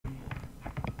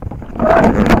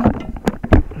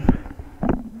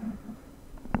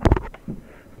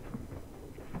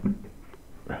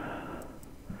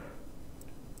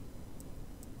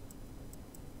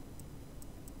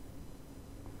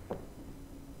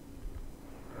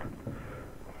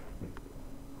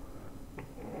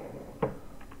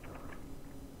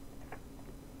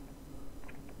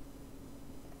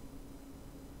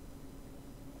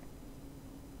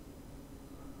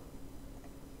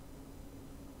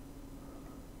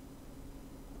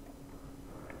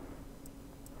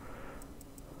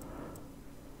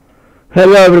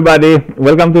Hello everybody,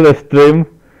 welcome to the stream.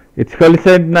 It's Holy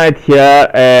Saint Night here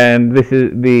and this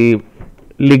is the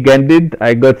league ended.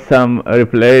 I got some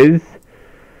replays.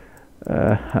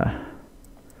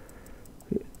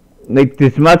 It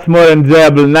is much more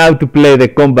enjoyable now to play the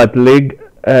Kombat League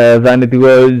than it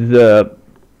was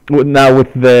now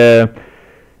with the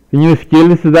new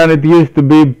skills than it used to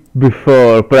be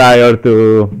before, prior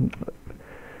to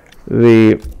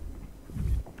the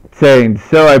change.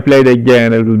 So I played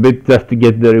again a little bit just to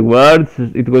get the rewards.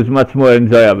 It was much more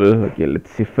enjoyable. Okay,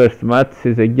 let's see. First match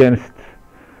is against,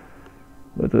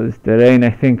 what was it, Terrain,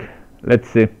 I think. Let's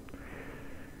see.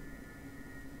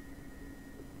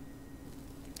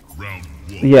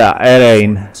 Yeah,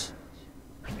 Rain.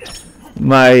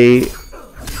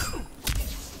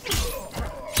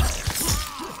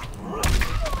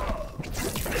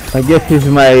 I guess he's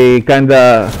my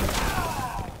kinda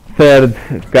third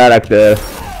character.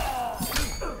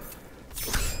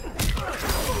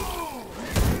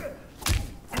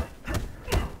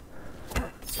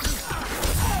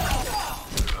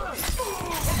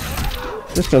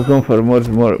 Just have gone for more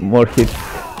hits.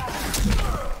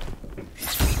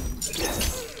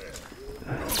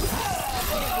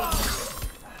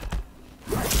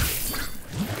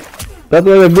 That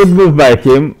was a good move by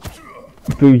him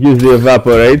to use the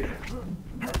evaporate.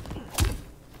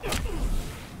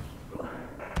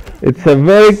 It's a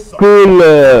very cool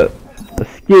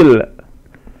skill,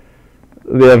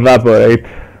 the evaporate.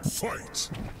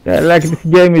 Yeah, like this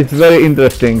game is very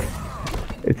interesting.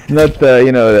 It's not,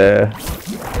 you know,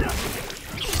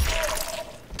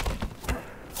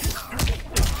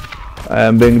 I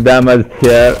am being damaged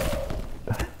here.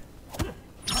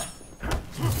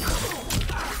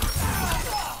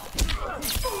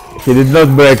 He did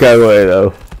not break away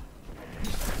though.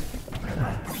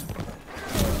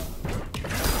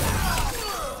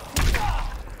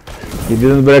 He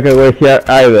didn't break away here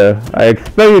either. I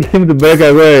expected him to break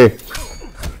away.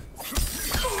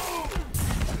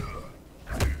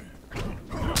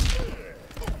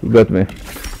 He got me.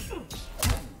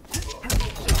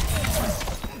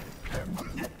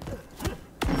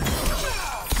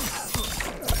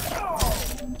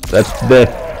 That's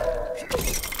death.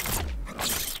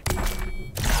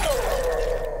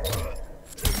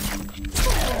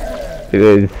 It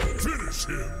is.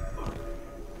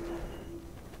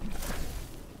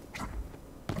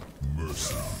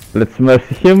 Let's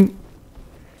mercy him.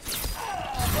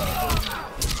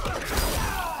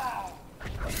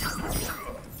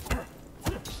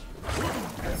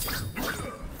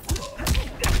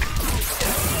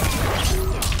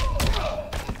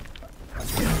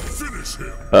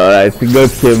 Alright,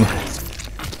 got him.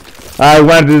 I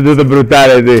wanted to do the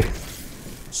brutality.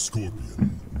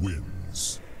 Scorpion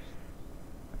wins.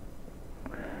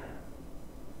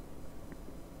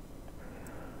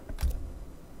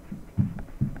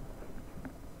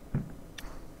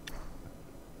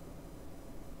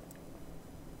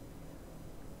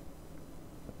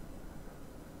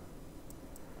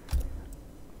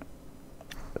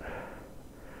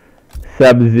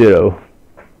 Sub-Zero.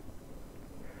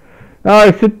 Now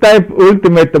I should type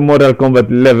Ultimate Mortal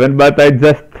Kombat 11, but I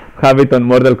just have it on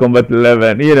Mortal Kombat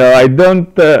 11. You know, I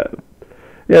don't...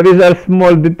 yeah, these are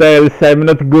small details. I'm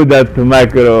not good at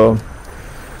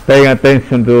paying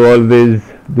attention to all these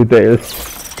details.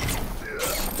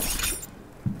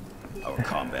 Our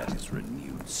combat is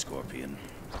renewed, Scorpion.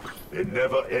 It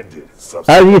never ended.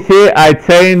 As you see, I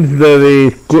changed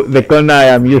the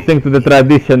kunai I'm using to the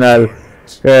traditional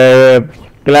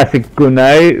classic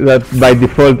kunai that by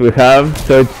default we have,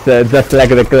 so it's just like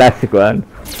the classic one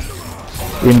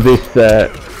in this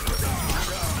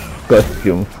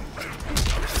costume.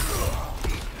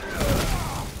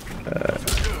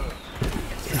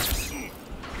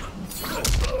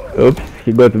 Oops,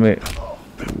 he got me.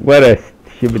 What a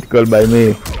stupid call by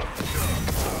me.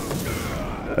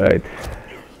 Alright.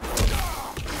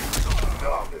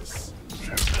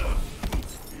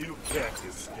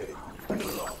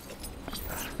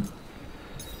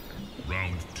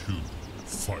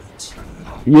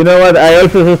 You know what, I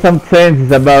also saw some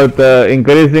changes about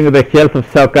increasing the health of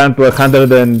Shao Kahn to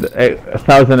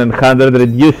 1,100,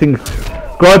 reducing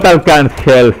Kotal Kahn's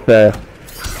health.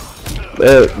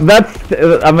 That's,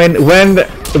 I mean, when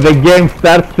the game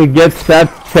starts to get such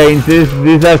changes,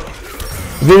 these are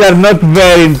not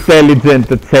very intelligent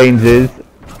changes,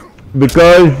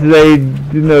 because they,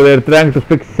 you know, they're trying to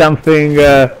fix something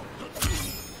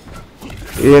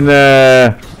in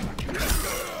a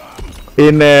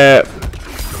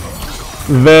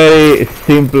very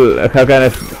simple, how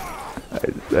can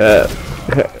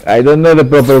I don't know the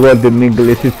proper word in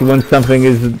English. It's when something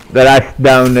is rushed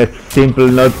down as simple,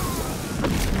 not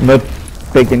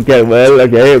taken care well.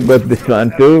 Okay, got this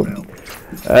one too.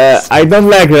 I don't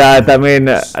like that. I mean,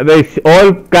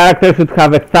 all characters should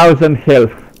have 1,000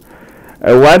 health.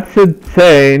 What should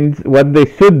change, what they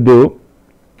should do,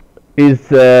 is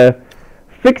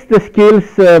fix the skills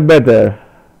better.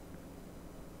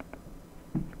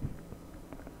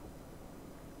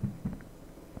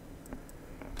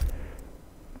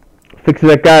 Fix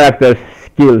the character's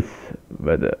skills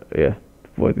better. Yeah,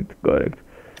 put it correct.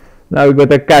 Now we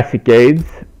got a Cassie cage.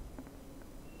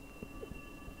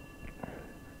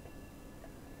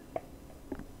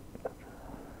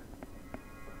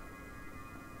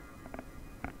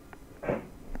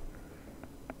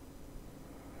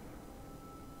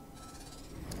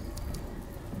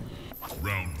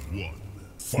 Round 1.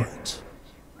 Fight.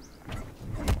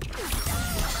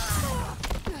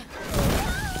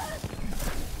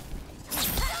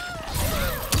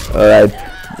 Alright,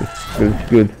 this feels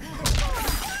good.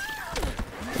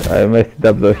 I messed it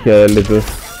up though here a little.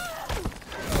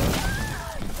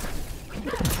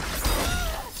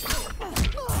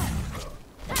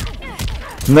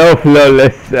 No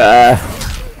flawless.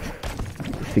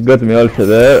 She got me also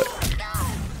there.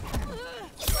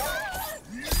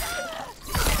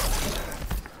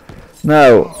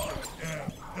 Now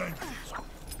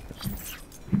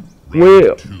we.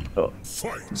 Oh.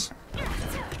 Fight.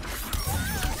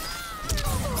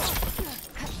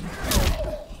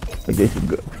 Okay, she's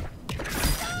good.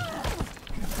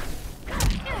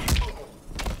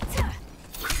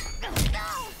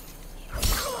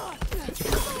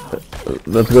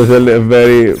 That was a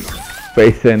very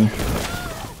patient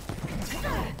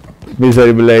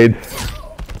misery blade.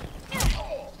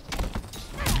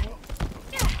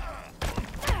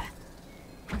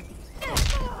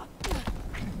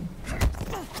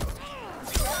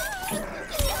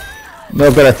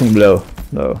 No crashing blow.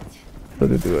 No,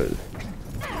 thought it was.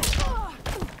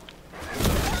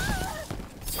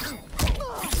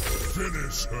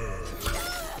 Finish her.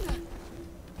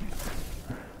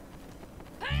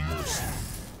 Mercy.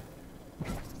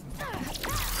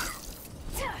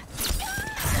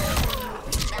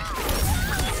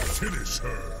 Finish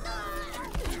her.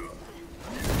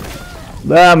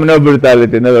 Damn, no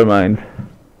brutality, never mind.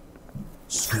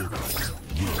 Scorpion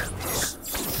wins.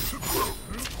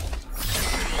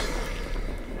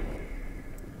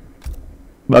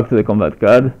 Back to the combat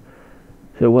card.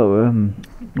 So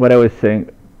what I was saying.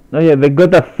 Oh yeah, they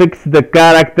gotta fix the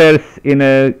characters in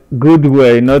a good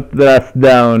way, not rush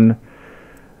down.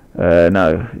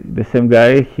 Now the same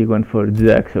guy, he went for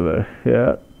Jax over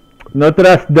here. Not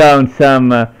rush down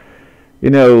some, you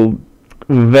know,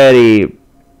 very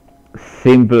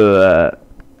simple,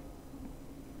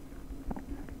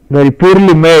 very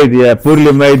poorly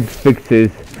made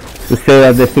fixes to say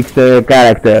that they fixed the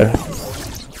character.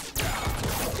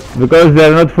 Because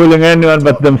they're not fooling anyone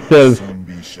but themselves.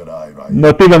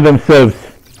 Not even themselves.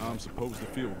 I'm supposed to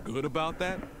feel good about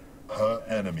that? Her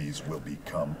enemies will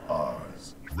become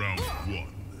ours. Round 1.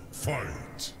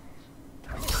 Fight.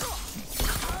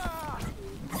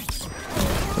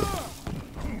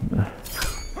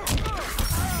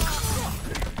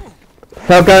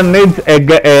 Shao needs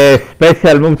a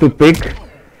special move to pick,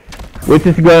 which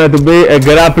is going to be a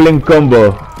grappling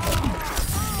combo.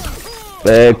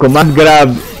 Command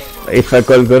grab, if I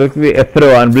call correctly, a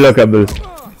throw, unblockable.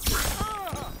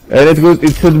 And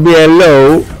it should be a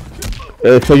low,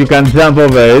 so you can jump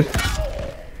over it.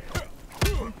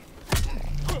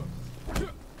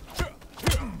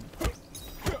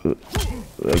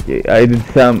 Okay, I did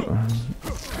some.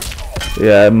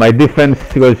 Yeah, my defense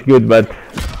was good, but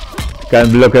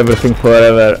can't block everything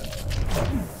forever.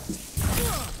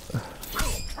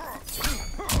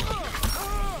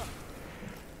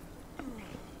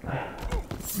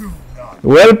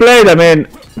 Well played. I mean,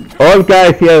 all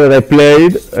guys here that I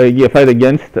played, fight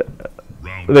against,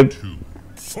 they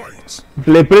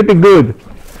play pretty good.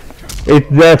 It's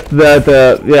just that,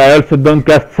 yeah, I also don't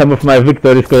cast some of my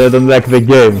victories because I don't like the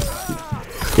game.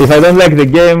 If I don't like the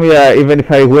game, yeah, even if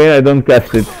I win, I don't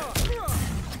cast it.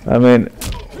 I mean,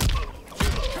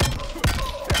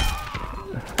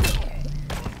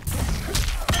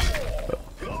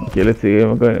 okay, let's see.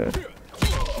 I'm gonna.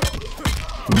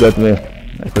 He got me.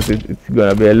 I thought it's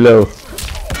gonna be a low.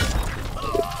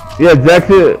 Yeah, Jax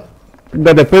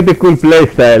got a pretty cool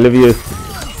playstyle if you.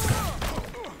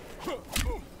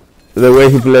 The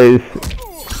way he plays,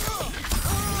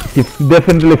 he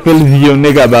definitely feels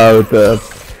unique about.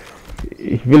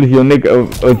 He feels unique on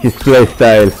his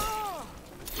playstyle.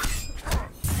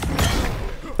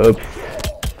 Oops,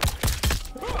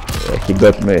 he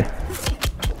got me.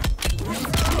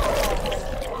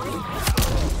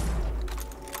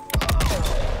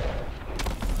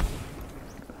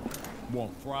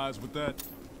 wise with that?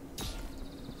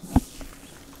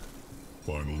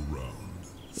 Final round.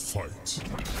 Fight.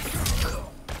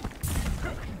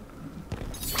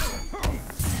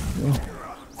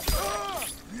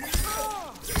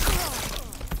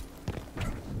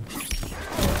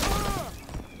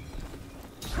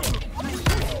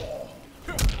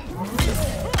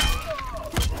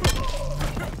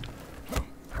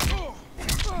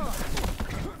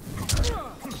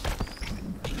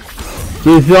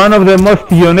 He's one of the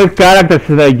most unique characters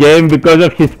in the game because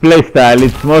of his playstyle.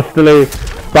 It's mostly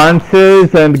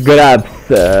punches and grabs.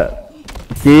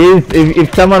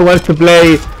 If someone wants to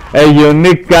play a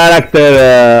unique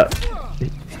character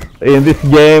in this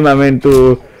game, I mean,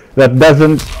 that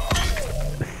doesn't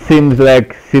seem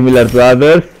like similar to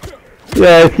others,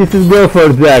 yeah, he should go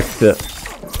for Jax.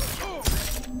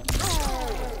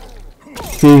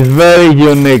 He's very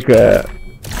unique.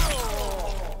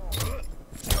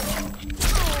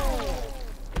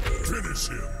 Finish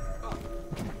him.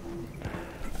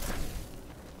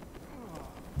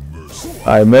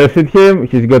 I mercied him.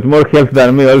 He's got more health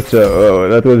than me also. Oh,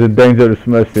 that was a dangerous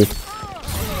mercy.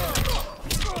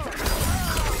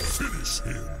 Finish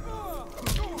him.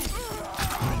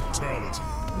 Brutality.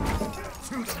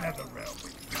 To the nether realm.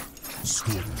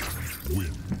 Scorpion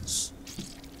wins.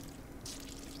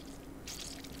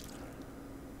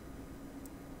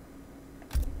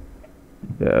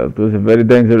 Yeah, it was a very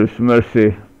dangerous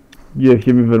mercy. Gave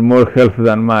him even more health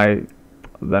than mine.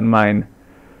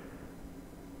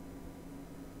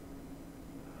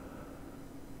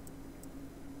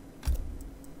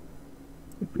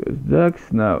 It was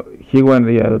Jax. Now he went.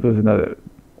 Yeah, that was another.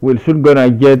 We're soon gonna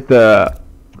get.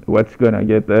 What's gonna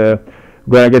get?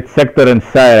 Gonna get Sector and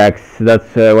Cyrax.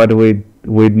 That's what we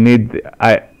need.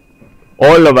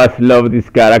 All of us love these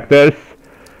characters,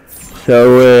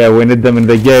 so we need them in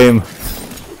the game.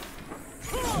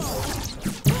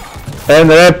 And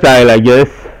Reptile, I guess.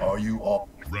 Are you all?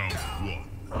 Round one.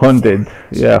 Haunted.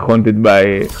 Yeah, haunted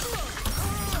by.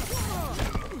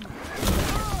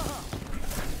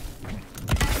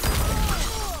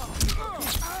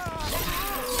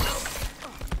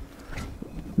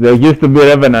 There used to be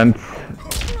revenants.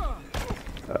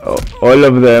 All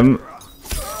of them.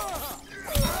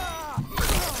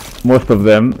 Most of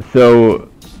them. So.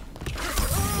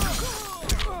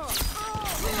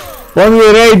 Only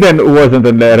Raiden wasn't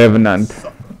a revenant.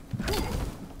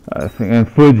 I think, and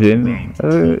Fujin.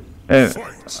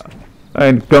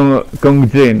 And Kong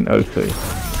Jin also.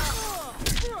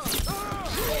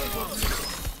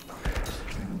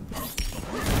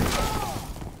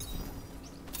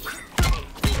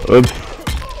 Oops.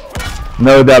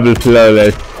 No double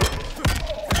flawless.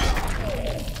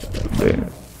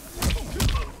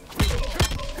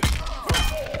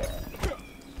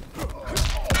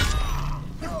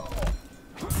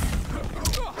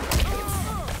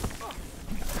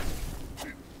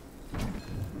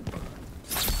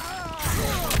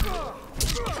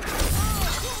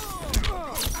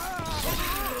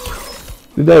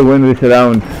 Did I win this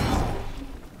round?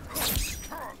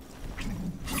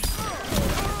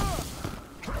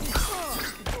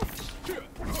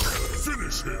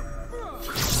 Finish him.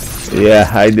 Yeah,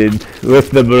 I did.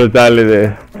 With the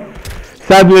brutality.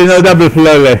 Sadly, no double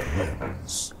flawless.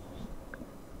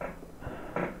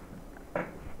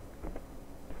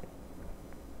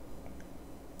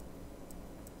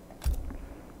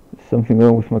 Something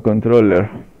wrong with my controller.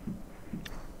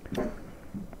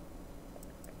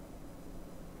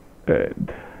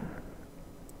 And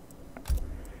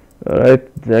alright,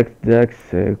 Jax,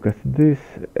 cast this,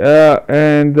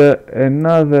 and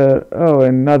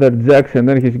another Jax, and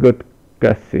then he's got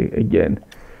Cassie again.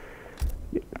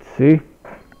 Let's see.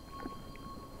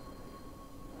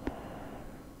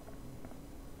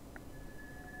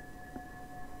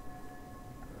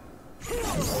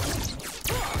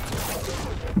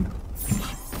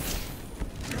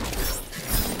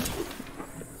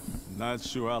 Not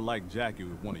sure I like Jackie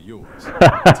with one of yours.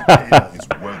 Tail is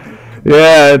worthy.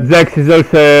 Yeah, Jax is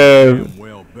also Damn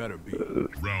well better be.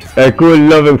 Round a cool,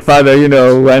 loving father, you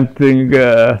know, wanting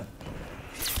the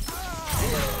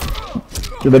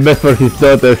best for his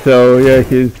daughter. So yeah,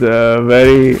 he's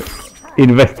very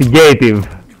investigative.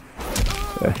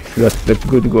 That's the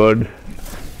good word.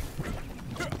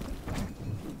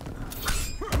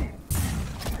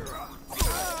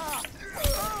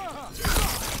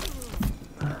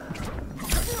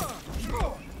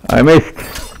 I missed.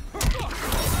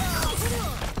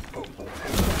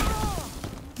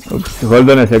 Oops, hold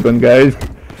on a second, guys.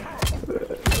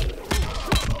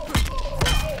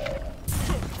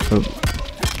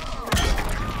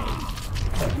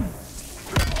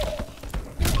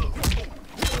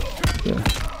 Yeah.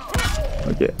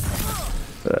 Okay.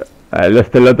 I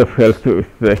lost a lot of health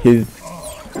with his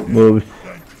moves.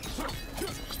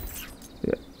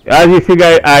 Yeah. As you see,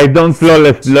 I don't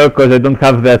flawless block because I don't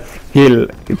have that skill.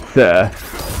 It's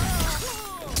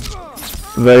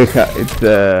very hard. It's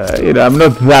you know, I'm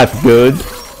not that good,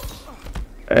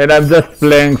 and I'm just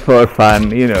playing for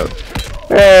fun. You know,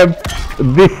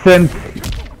 decent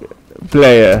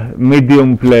player,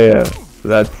 medium player.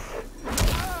 That's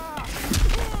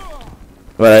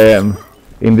what I am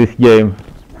in this game.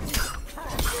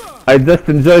 I just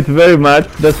enjoy it very much,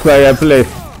 that's why I play.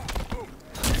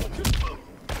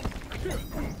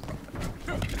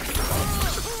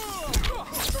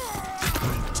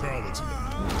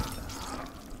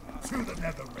 To the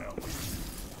nether realm.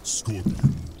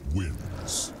 Scorpion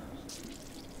wins.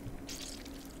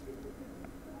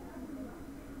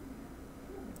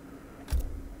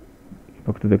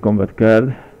 Back to the combat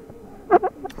card.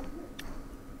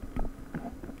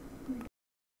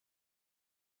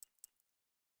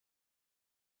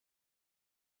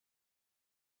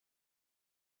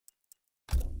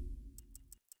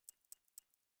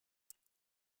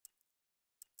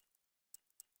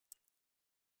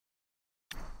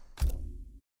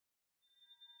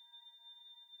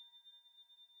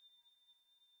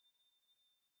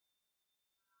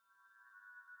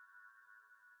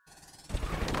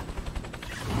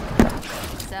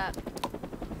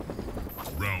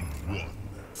 Round one.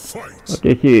 Fight.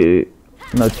 Okay, he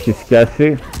not his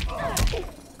Cassie.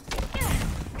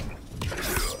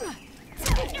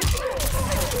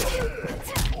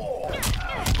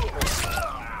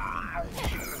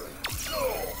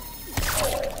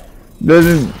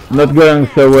 Not going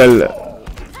so well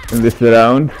in this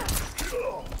round.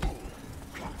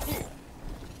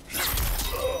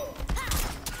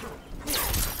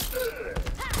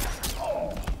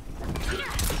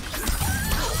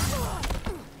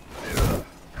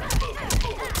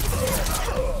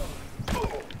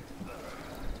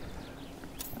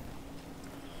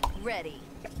 Ready.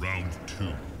 Round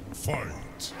two.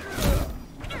 Fight.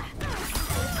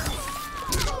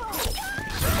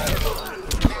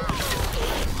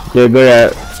 Okay, go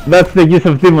ahead. That's the use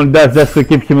of Demon Dash, just to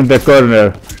keep him in the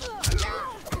corner.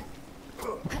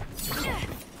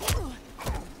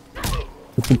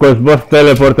 Because both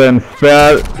teleport and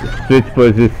spare switch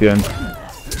position.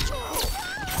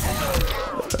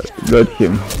 Got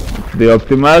him. The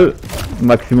optimal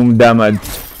maximum damage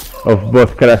of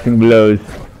both crushing blows.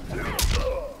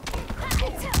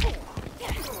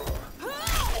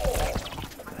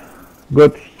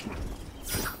 Got.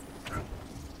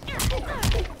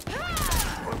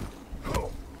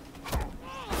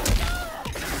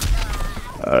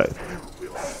 Alright.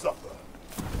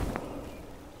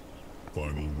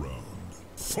 Final round.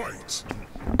 Fight.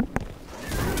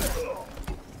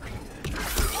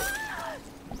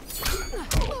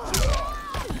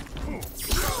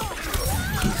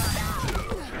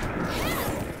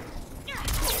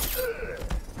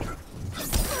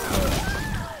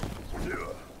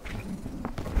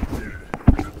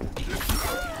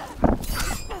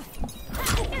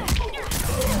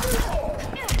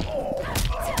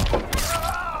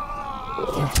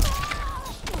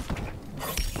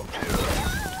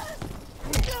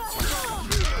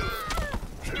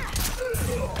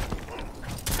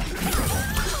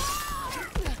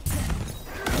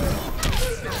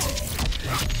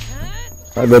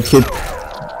 I got hit.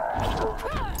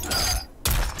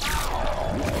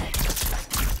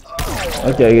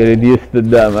 Okay, I reduced the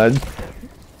damage.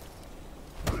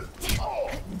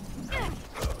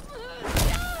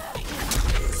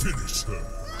 Finish her.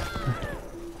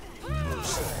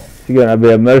 It's gonna be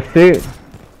a mercy.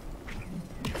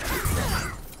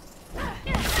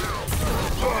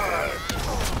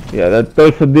 Yeah, that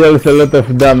also deals a lot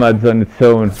of damage on its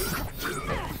own.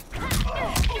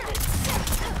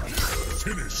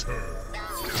 Finish her.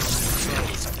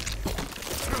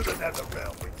 To the nether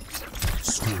realm.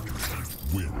 Scorpion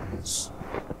wins.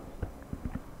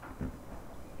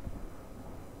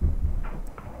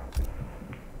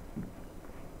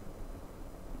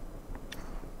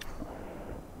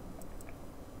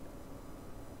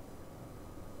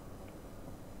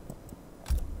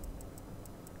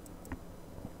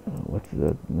 What's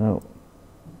that now?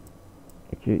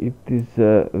 Okay, it is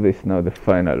this now, the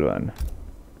final one.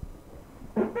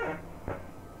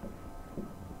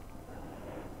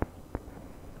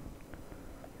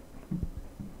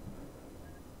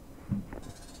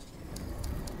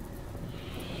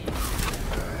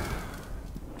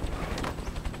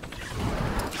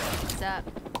 What's up?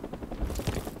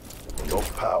 Your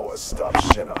power stops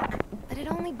Shinnok. But it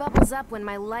only bubbles up when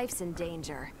my life's in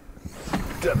danger.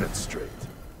 Demonstrate.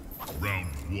 Round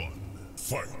one.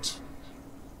 Fight.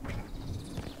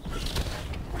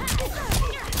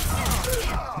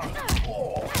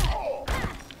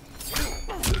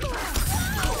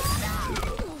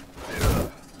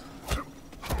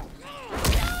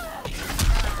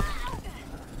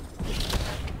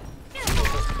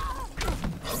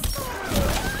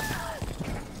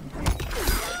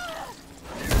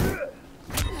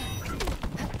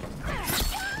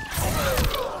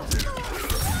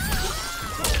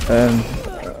 And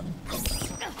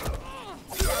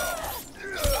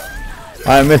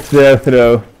I missed the air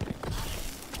throw.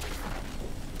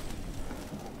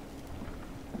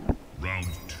 Round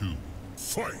 2.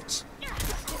 Fight!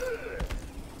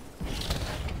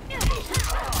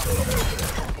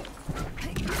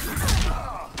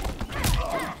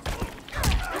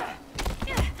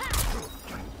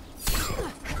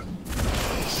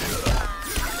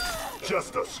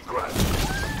 Just a scratch.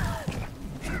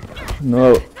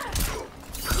 No.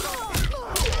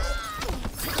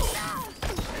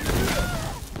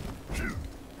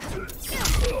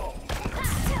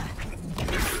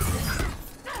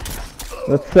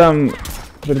 That's some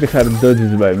pretty hard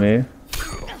dodges by me.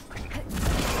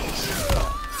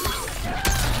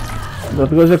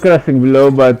 That was a crushing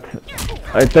blow, but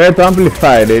I tried to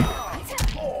amplify it.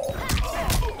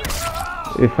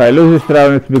 If I lose this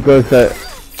round, it's because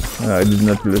I did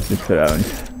not lose this round.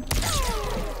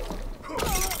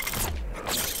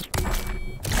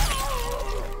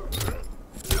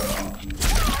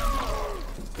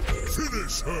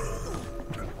 Finish her!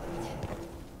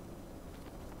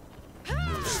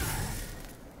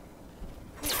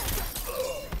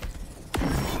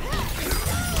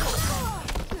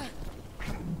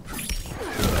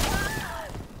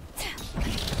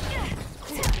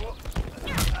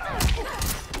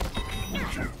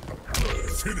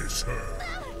 Finish her!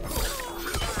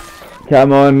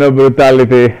 Come on, no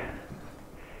brutality.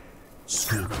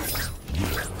 Scorpion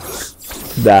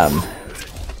wins. Damn.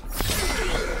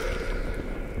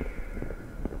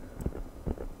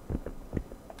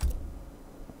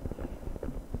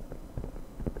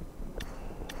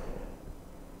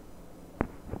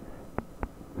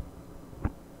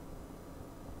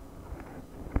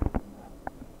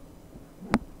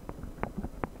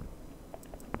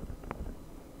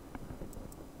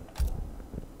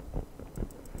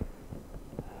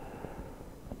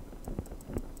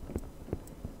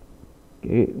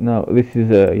 Okay, now this is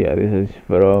yeah, this is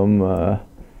from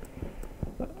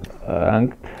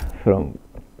ranked from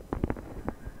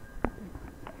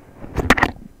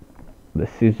the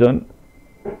season.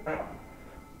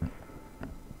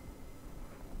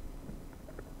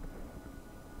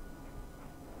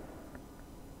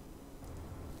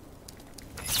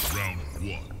 Round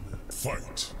 1.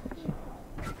 Fight!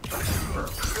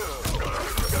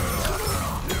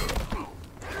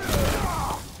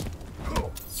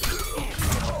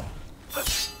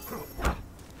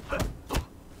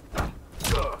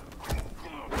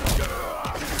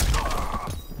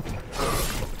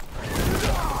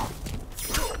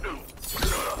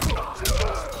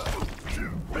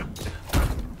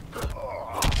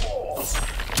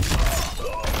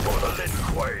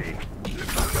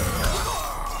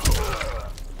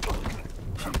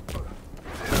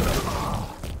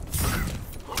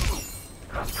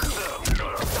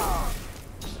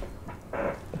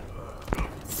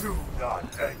 Do not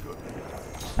anger me.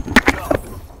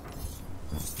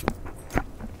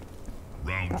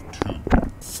 Round 2.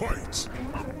 Fight!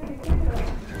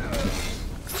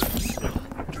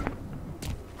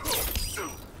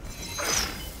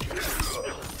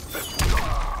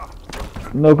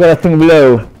 No crushing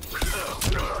blow.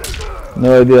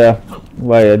 No idea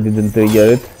why I didn't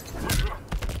trigger it.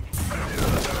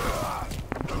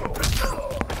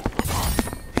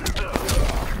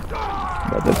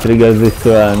 But I triggered this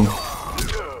one.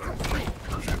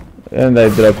 And I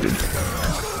dropped it.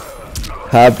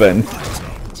 Happens.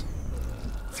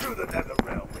 To the nether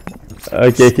realm.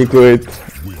 Okay, he quit.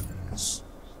 Wins.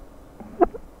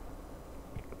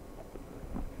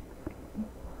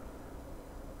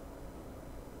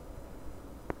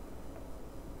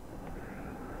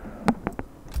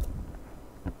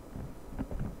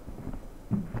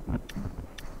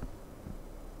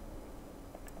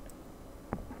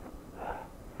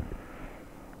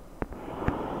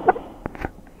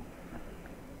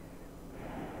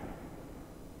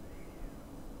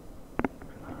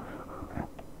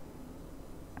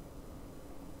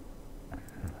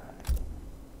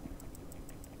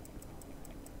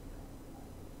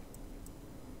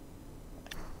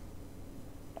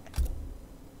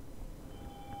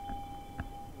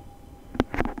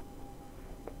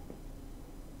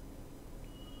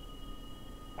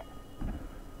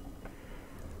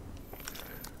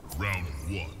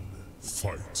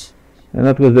 And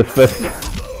that was the first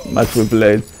match we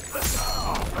played.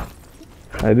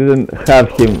 I didn't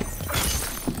have him.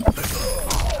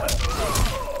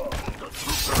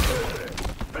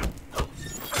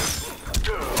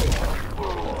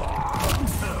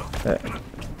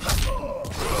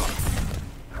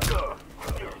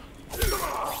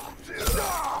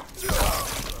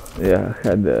 Yeah, I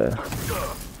had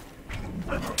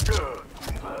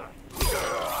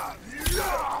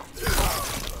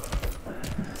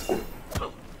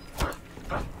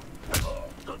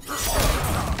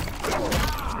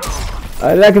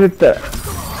I like it,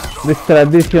 this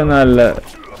traditional,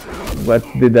 what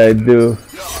did I do?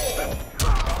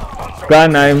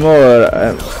 Can I more?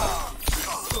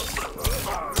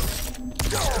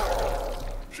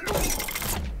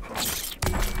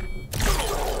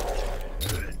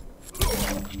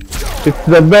 It's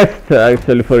the best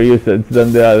actually for usage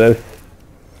than the others.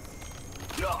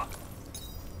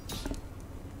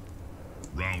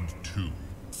 Round 2,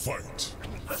 fight.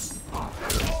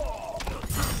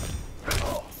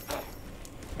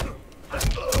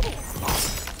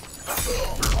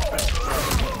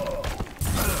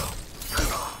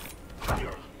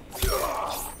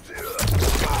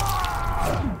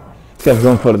 Have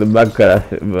gone for the back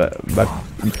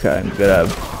behind grab.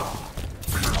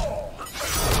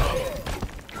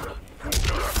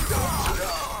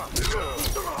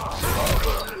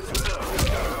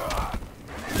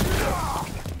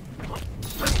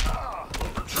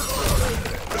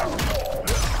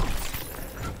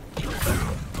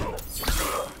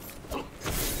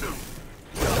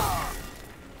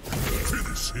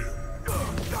 Finish him.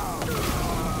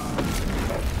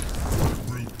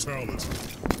 Brutality.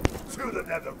 To the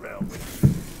nether realm.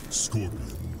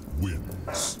 Scorpion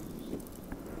wins.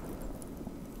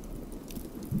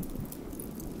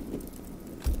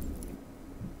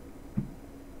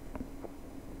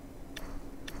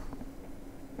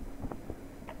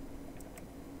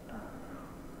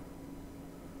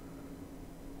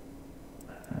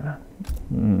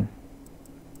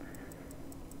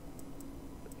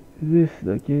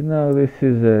 Okay, now this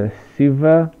is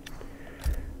Siva.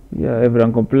 Yeah,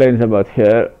 everyone complains about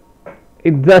her.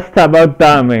 It's just about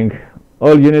timing.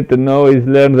 All you need to know is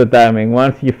learn the timing.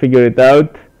 Once you figure it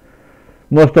out,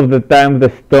 most of the time the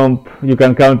stomp, you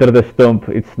can counter the stomp.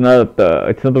 It's not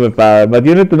overpowered, but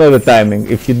you need to know the timing.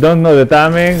 If you don't know the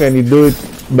timing and you do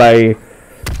it by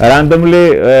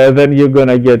randomly, then you're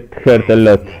gonna get hurt a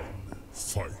lot.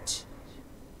 Fight.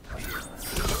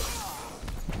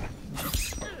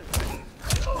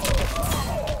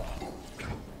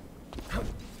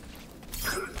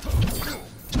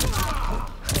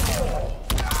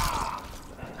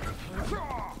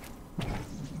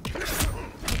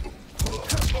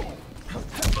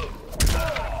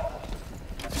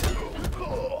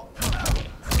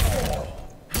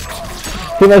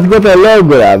 He has got a low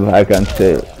grab, I can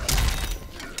say.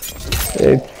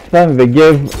 It's fun, they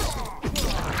gave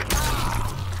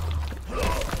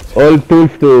all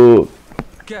tools to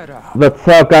that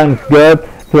Shao Kahn's got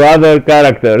to other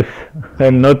characters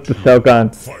and not to Shao Kahn.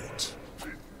 Fight.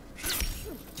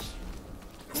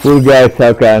 Poor guy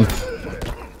Shao Kahn.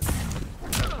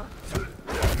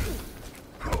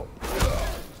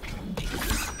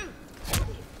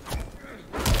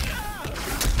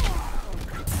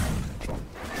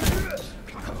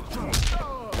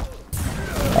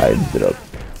 I dropped.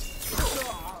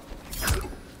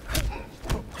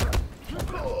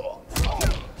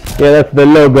 Yeah, that's the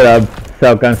low grab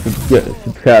Shao Kahn should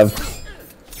have.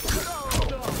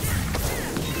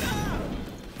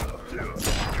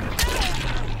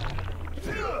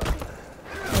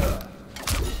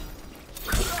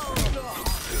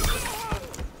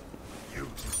 You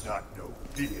do not know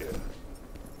fear.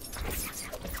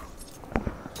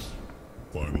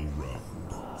 Final round.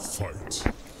 Fight.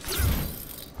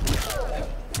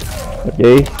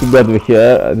 Okay, he got me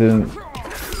here. I didn't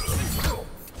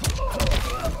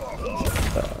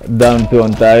down 2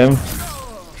 on time.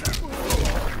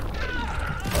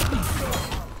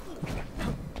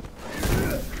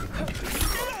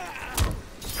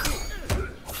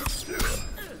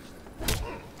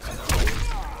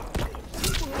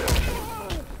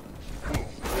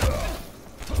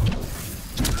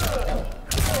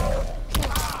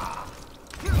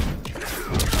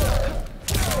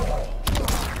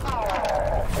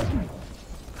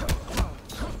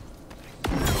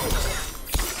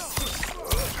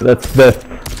 That's death.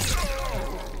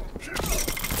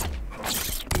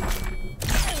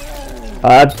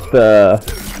 At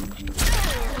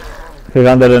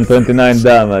 329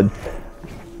 damage.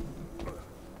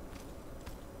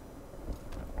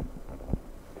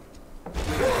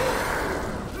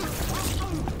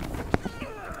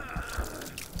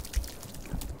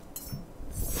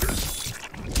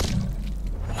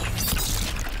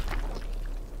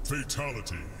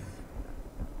 Fatality.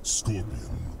 Scorpion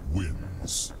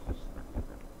wins.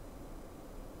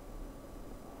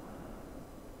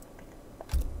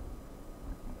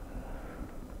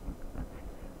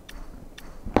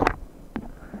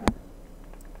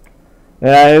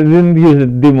 I didn't use a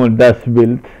Demon Dash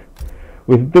build.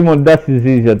 With Demon Dash it's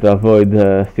easier to avoid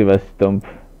Shiva Stomp.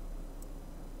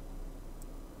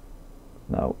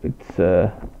 Now it's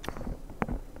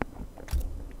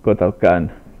Kotal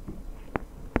Khan.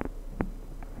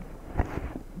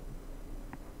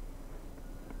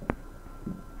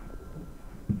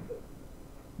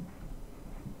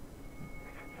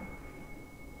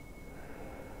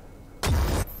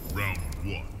 Round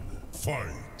 1.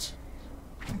 Fight.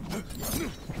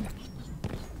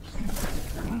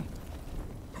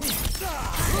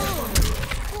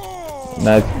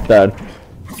 Nice start.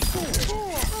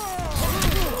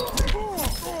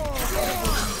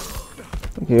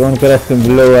 Okay, one crushing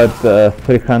blow at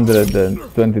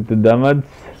 322 damage.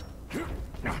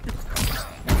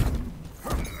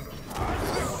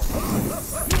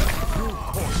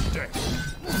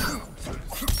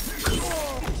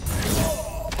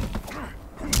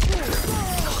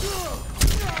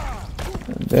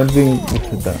 Everything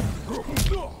is done.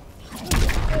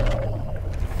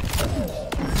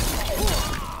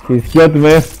 He's got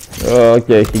me. Oh,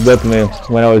 okay, he got me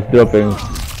when I was dropping.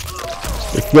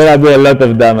 It's gonna be a lot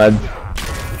of damage.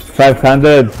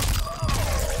 500?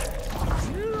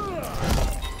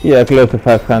 Yeah, close to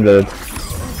 500.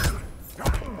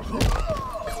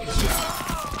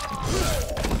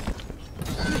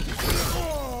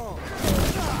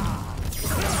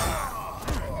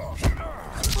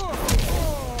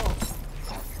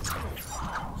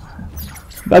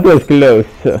 That was close.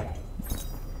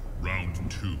 Round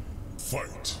 2.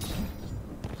 Fight.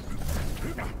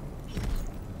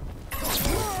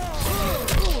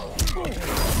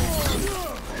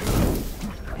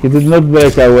 He did not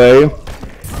break away.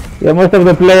 Yeah, most of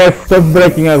the players stopped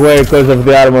breaking away because of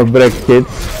the armor break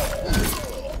hits.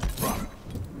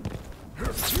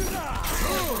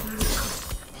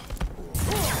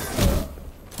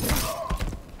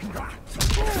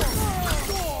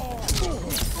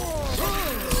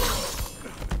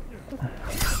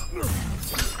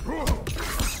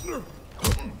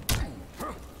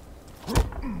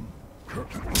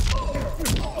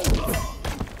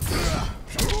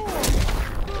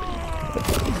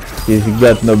 He's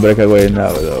got no breakaway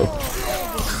now though.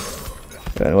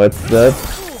 And what's that?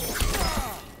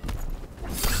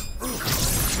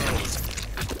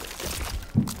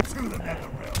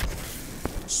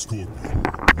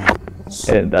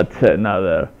 And that's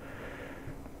another.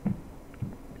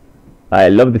 I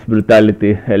love this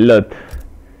brutality a lot.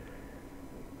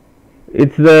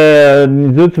 It's the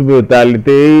ninjutsu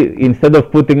brutality. Instead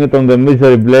of putting it on the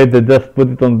misery blade, they just put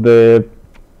it on the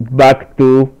back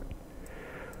to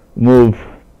move.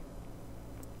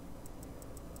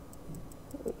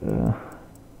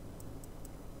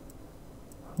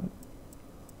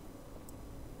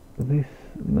 This,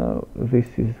 no, this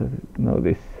is, no,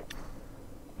 this.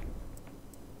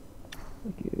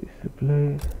 Okay, this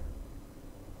play.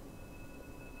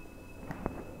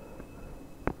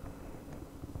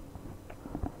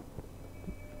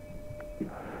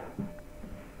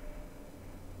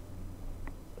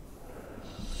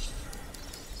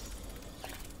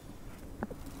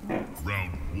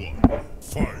 Round 1.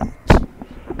 Fight.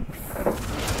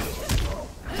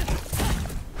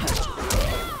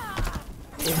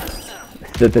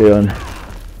 Cetrion.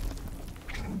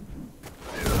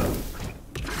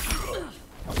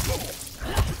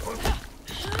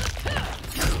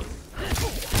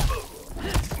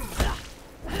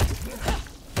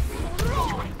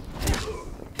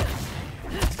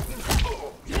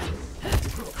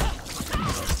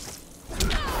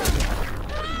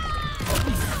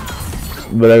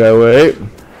 Break away.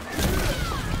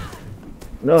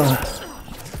 No.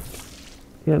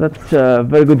 Yeah, that's a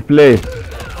very good play.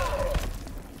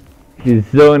 He's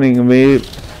zoning me,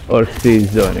 or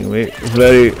she's zoning me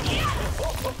very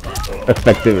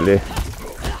effectively.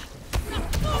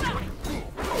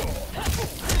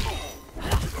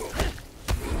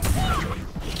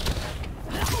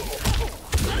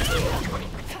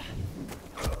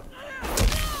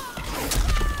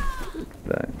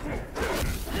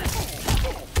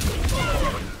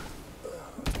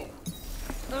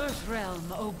 Earth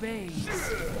realm obeys.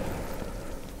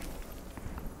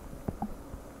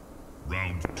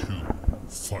 Round 2.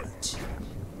 Fight.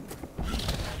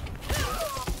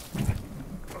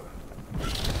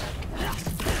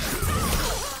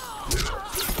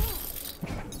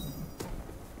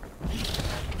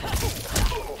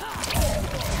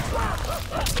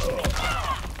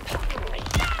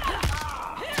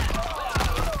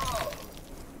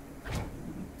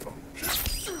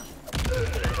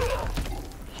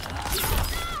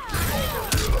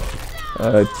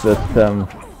 It's just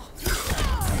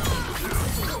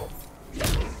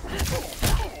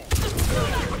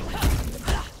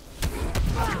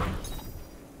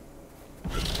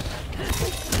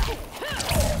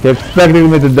He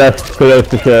expecting me to dash close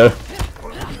to her.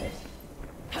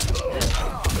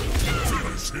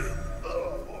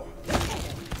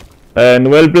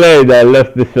 And well played, I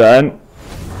lost this one.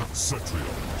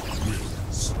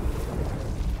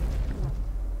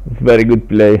 Very good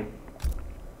play.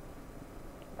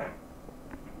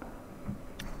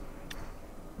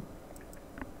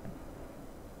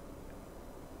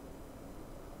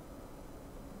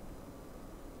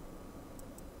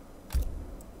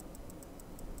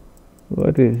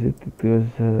 What is it? It was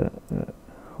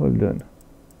hold on.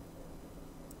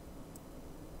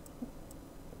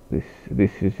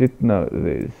 This is it now.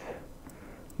 This,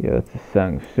 yeah, it's a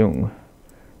Samsung,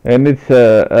 and it's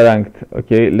ranked.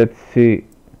 Okay, let's see.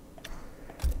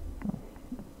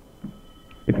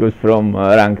 It was from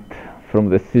ranked from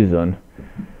the season.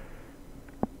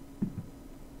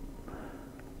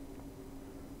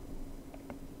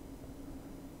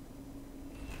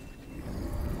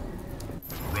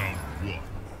 Round 1.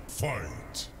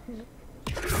 Fight.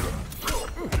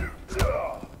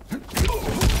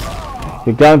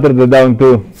 He countered the down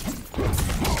 2.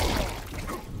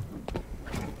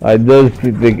 I dodged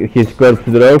his corpse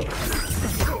drop.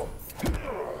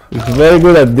 He's very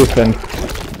good at defense,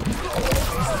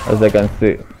 as I can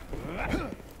see.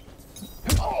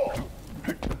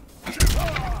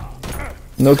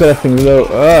 No casting blow.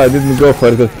 Ah, I didn't go for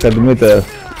it because he had meter.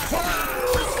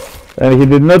 And he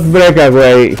did not break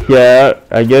away here,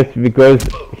 I guess because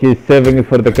he's saving it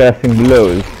for the casting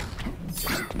blows.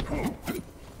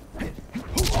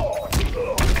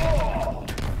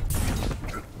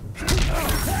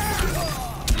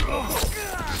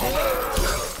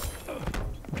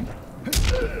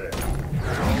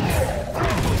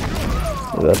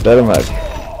 The thermal.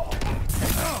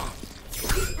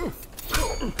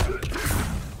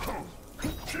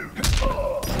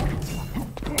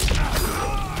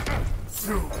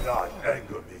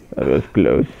 That was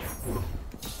close.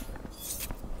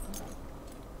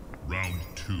 Round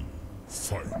 2.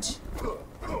 Fight.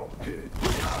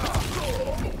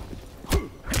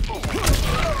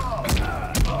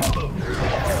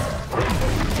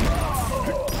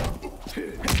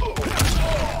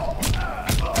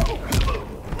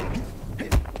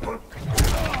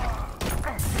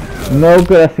 No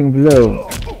crashing blow.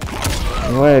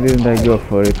 Why didn't I go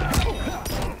for it?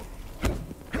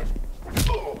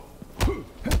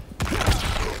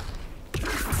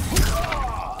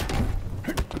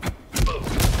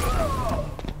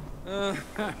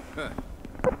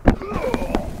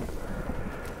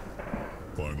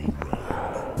 Final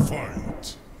round.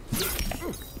 Fight.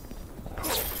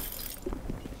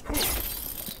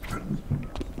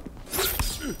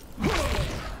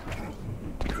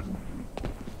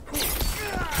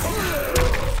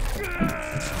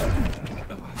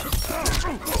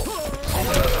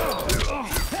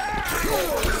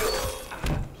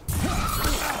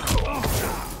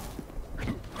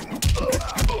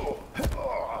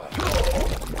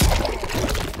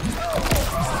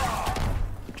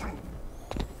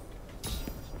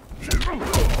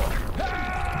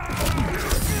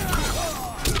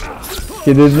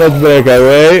 He did not break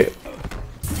away.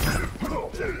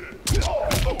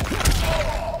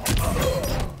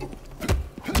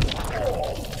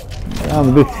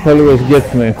 Damn, this always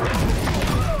gets me.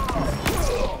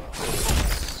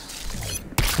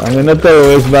 I mean, not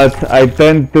always, but I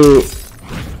tend to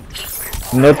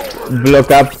not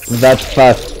block up that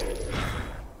fast.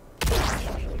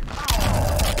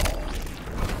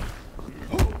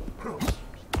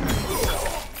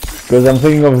 Because I'm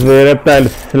thinking of the reptile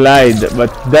slide, but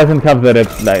it doesn't have the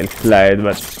reptile slide,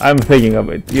 but I'm thinking of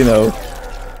it, you know.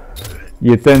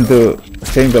 You tend to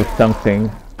think of something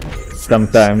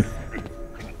sometimes.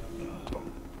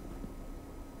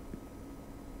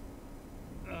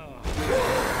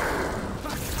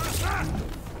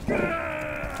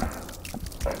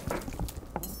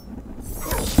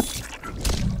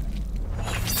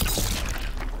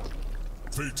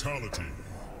 Fatality.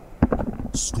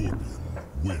 Scorpion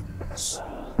wins.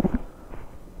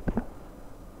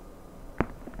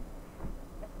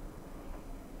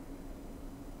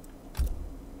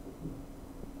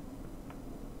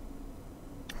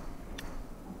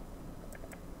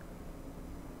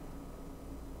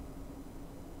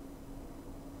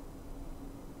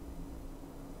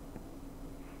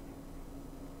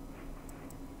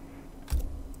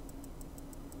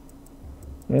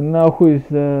 And now who's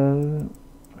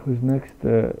next?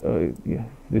 Oh, yeah,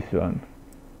 this one.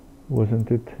 Wasn't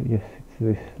it? Yes, it's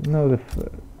this. No,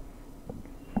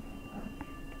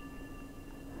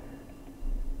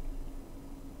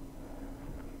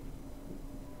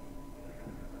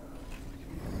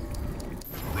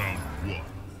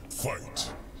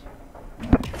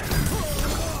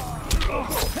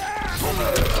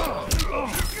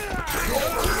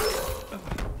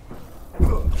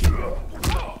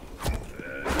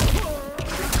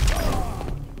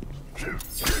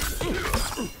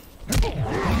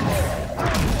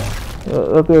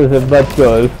 That was a bad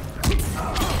call.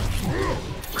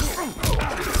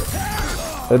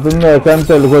 I don't know, I can't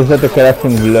tell, was that a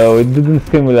crushing blow? It didn't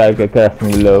seem like a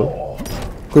crushing blow.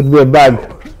 Could be a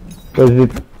bug, because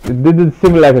it didn't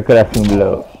seem like a crushing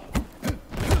blow.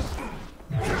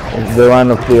 It's the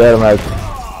one of the air mark.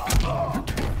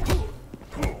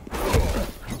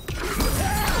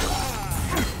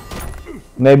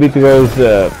 Maybe it was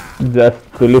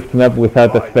just to lift him up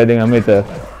without us fading a meter,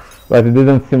 but it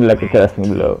didn't seem like a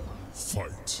crushing blow.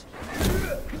 Fight.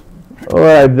 Or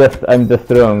I'm just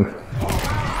wrong.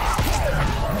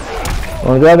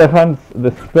 On the other hand,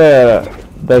 the spare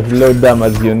does low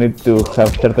damage. You need to have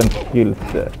certain skills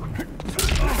there.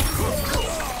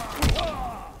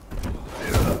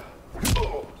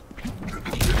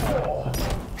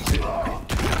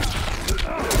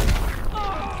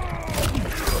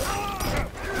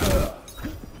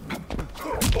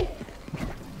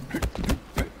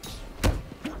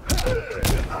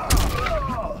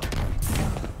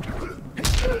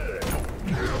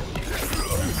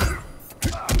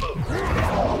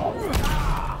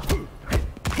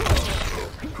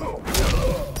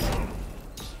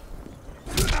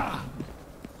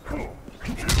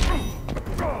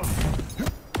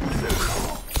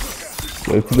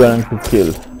 It's going to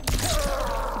kill.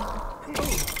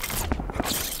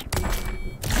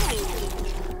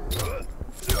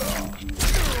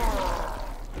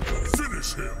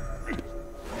 Finish him.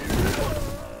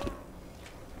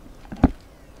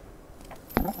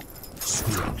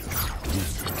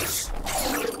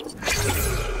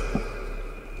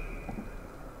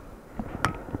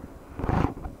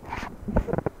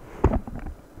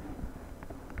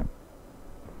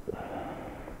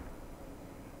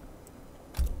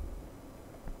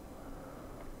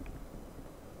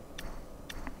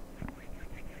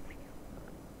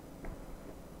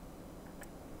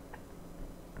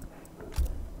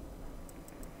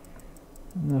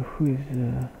 Now who is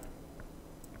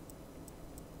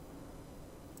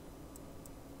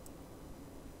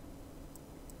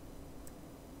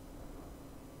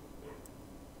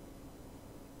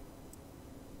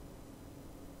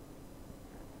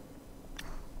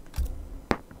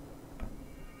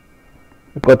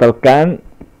Kotal Khan?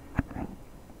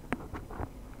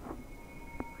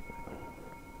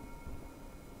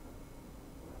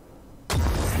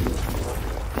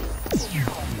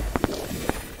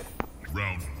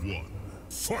 Round 1.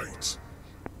 Fight.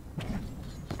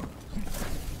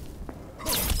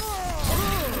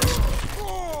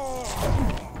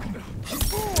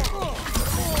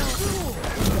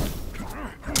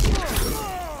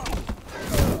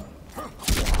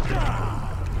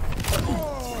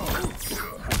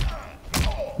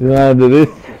 You wanna do this?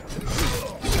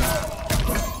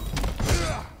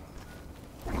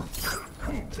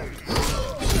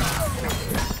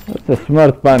 That's a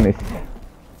smart punish.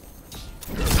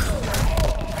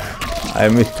 I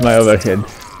missed my overhead.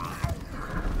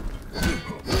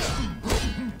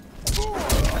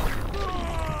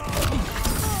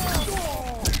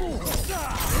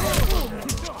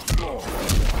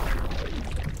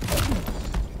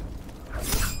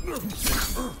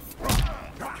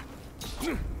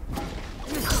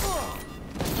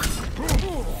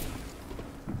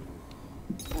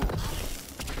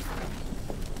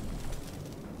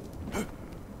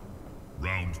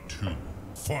 Round 2.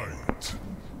 Fight.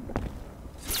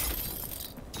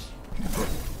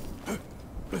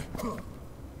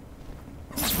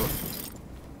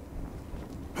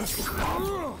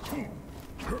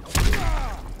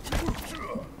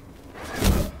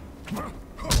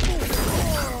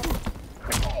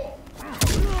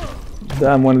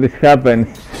 Damn, when this happens.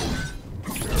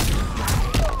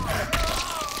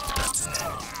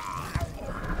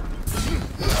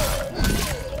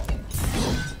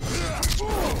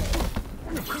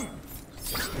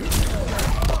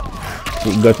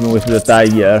 He got me with the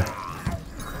tiger.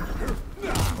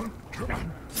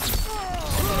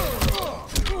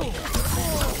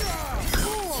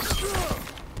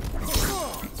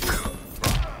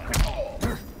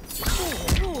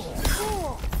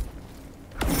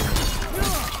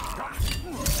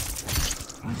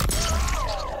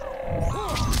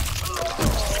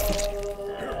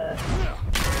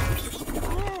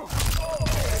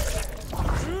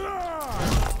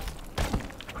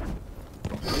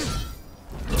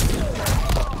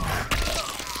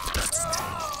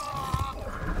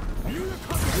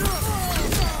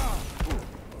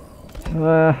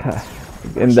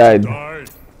 And died.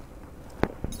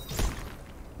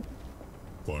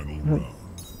 Final round.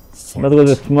 That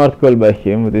was a smart call by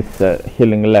him with this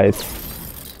healing light.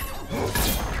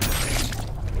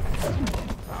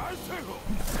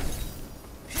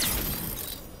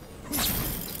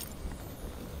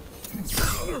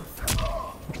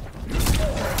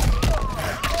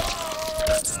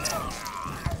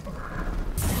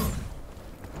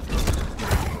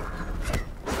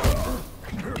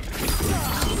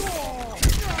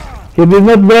 He did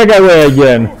not break away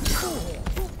again.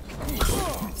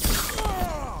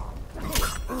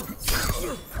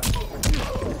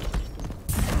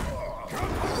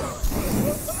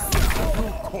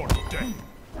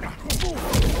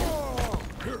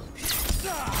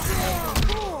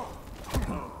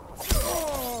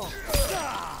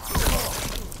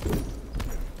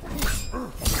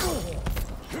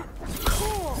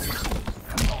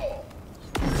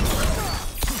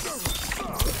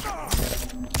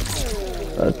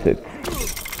 That's it.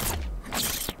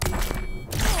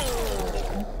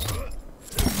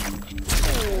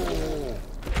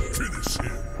 Finish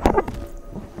him.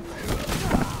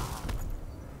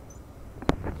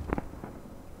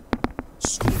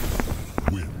 Scorpion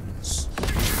wins.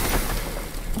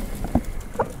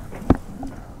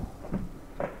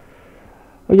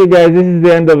 Okay guys, this is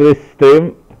the end of this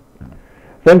stream.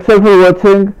 Thanks all for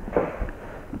watching.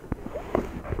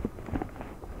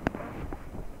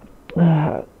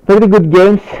 Pretty good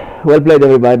games, well played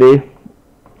everybody.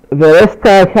 The rest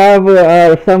I have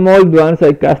are some old ones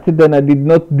I casted and I did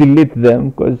not delete them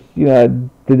because I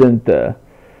didn't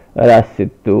rush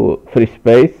it to free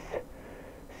space.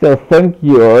 So thank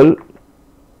you all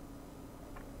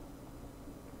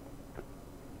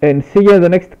and see you in the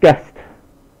next cast.